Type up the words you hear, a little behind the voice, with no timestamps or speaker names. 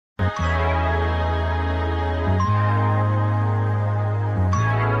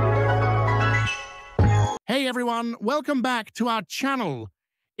Hey everyone, welcome back to our channel.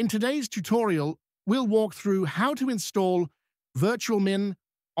 In today's tutorial, we'll walk through how to install Virtualmin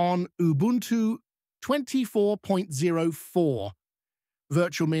on Ubuntu 24.04.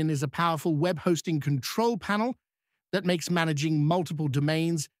 Virtualmin is a powerful web hosting control panel that makes managing multiple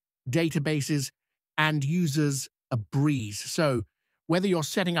domains, databases, and users a breeze. So, whether you're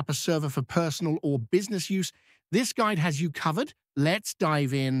setting up a server for personal or business use, this guide has you covered. Let's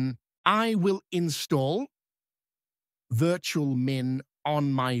dive in. I will install Virtualmin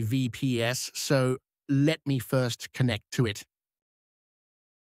on my VPS, so let me first connect to it.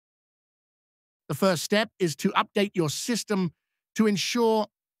 The first step is to update your system to ensure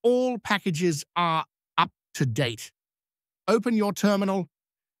all packages are up to date. Open your terminal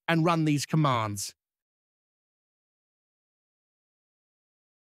and run these commands.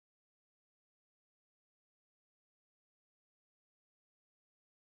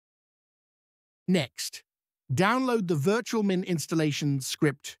 Next, download the Virtualmin installation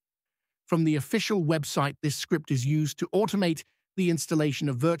script from the official website. This script is used to automate the installation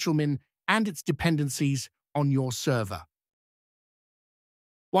of Virtualmin and its dependencies on your server.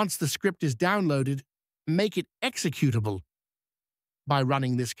 Once the script is downloaded, make it executable by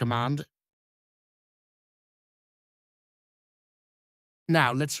running this command.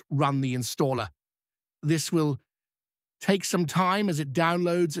 Now let's run the installer. This will take some time as it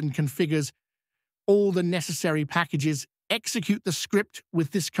downloads and configures all the necessary packages. Execute the script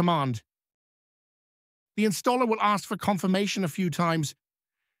with this command. The installer will ask for confirmation a few times.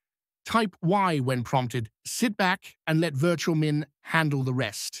 Type Y when prompted. Sit back and let Virtualmin handle the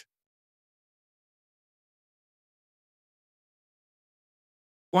rest.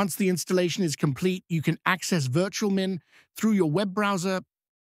 Once the installation is complete, you can access Virtualmin through your web browser.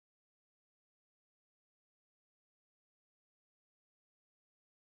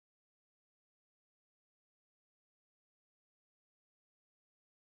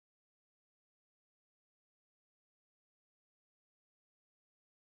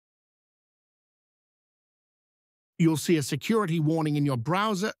 You'll see a security warning in your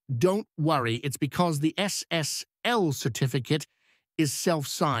browser. Don't worry, it's because the SSL certificate is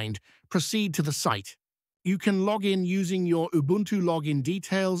self-signed. Proceed to the site. You can log in using your Ubuntu login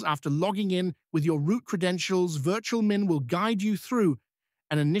details. After logging in with your root credentials, Virtualmin will guide you through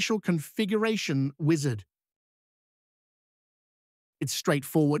an initial configuration wizard. It's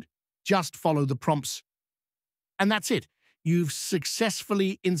straightforward. Just follow the prompts. And that's it. You've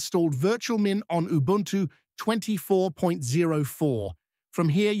successfully installed Virtualmin on Ubuntu 24.04. From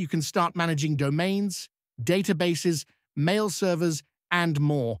here, you can start managing domains, databases, mail servers, and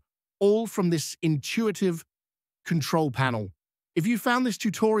more, all from this intuitive control panel. If you found this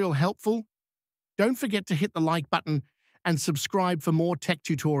tutorial helpful, don't forget to hit the like button and subscribe for more tech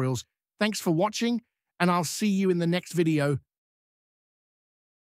tutorials. Thanks for watching, and I'll see you in the next video.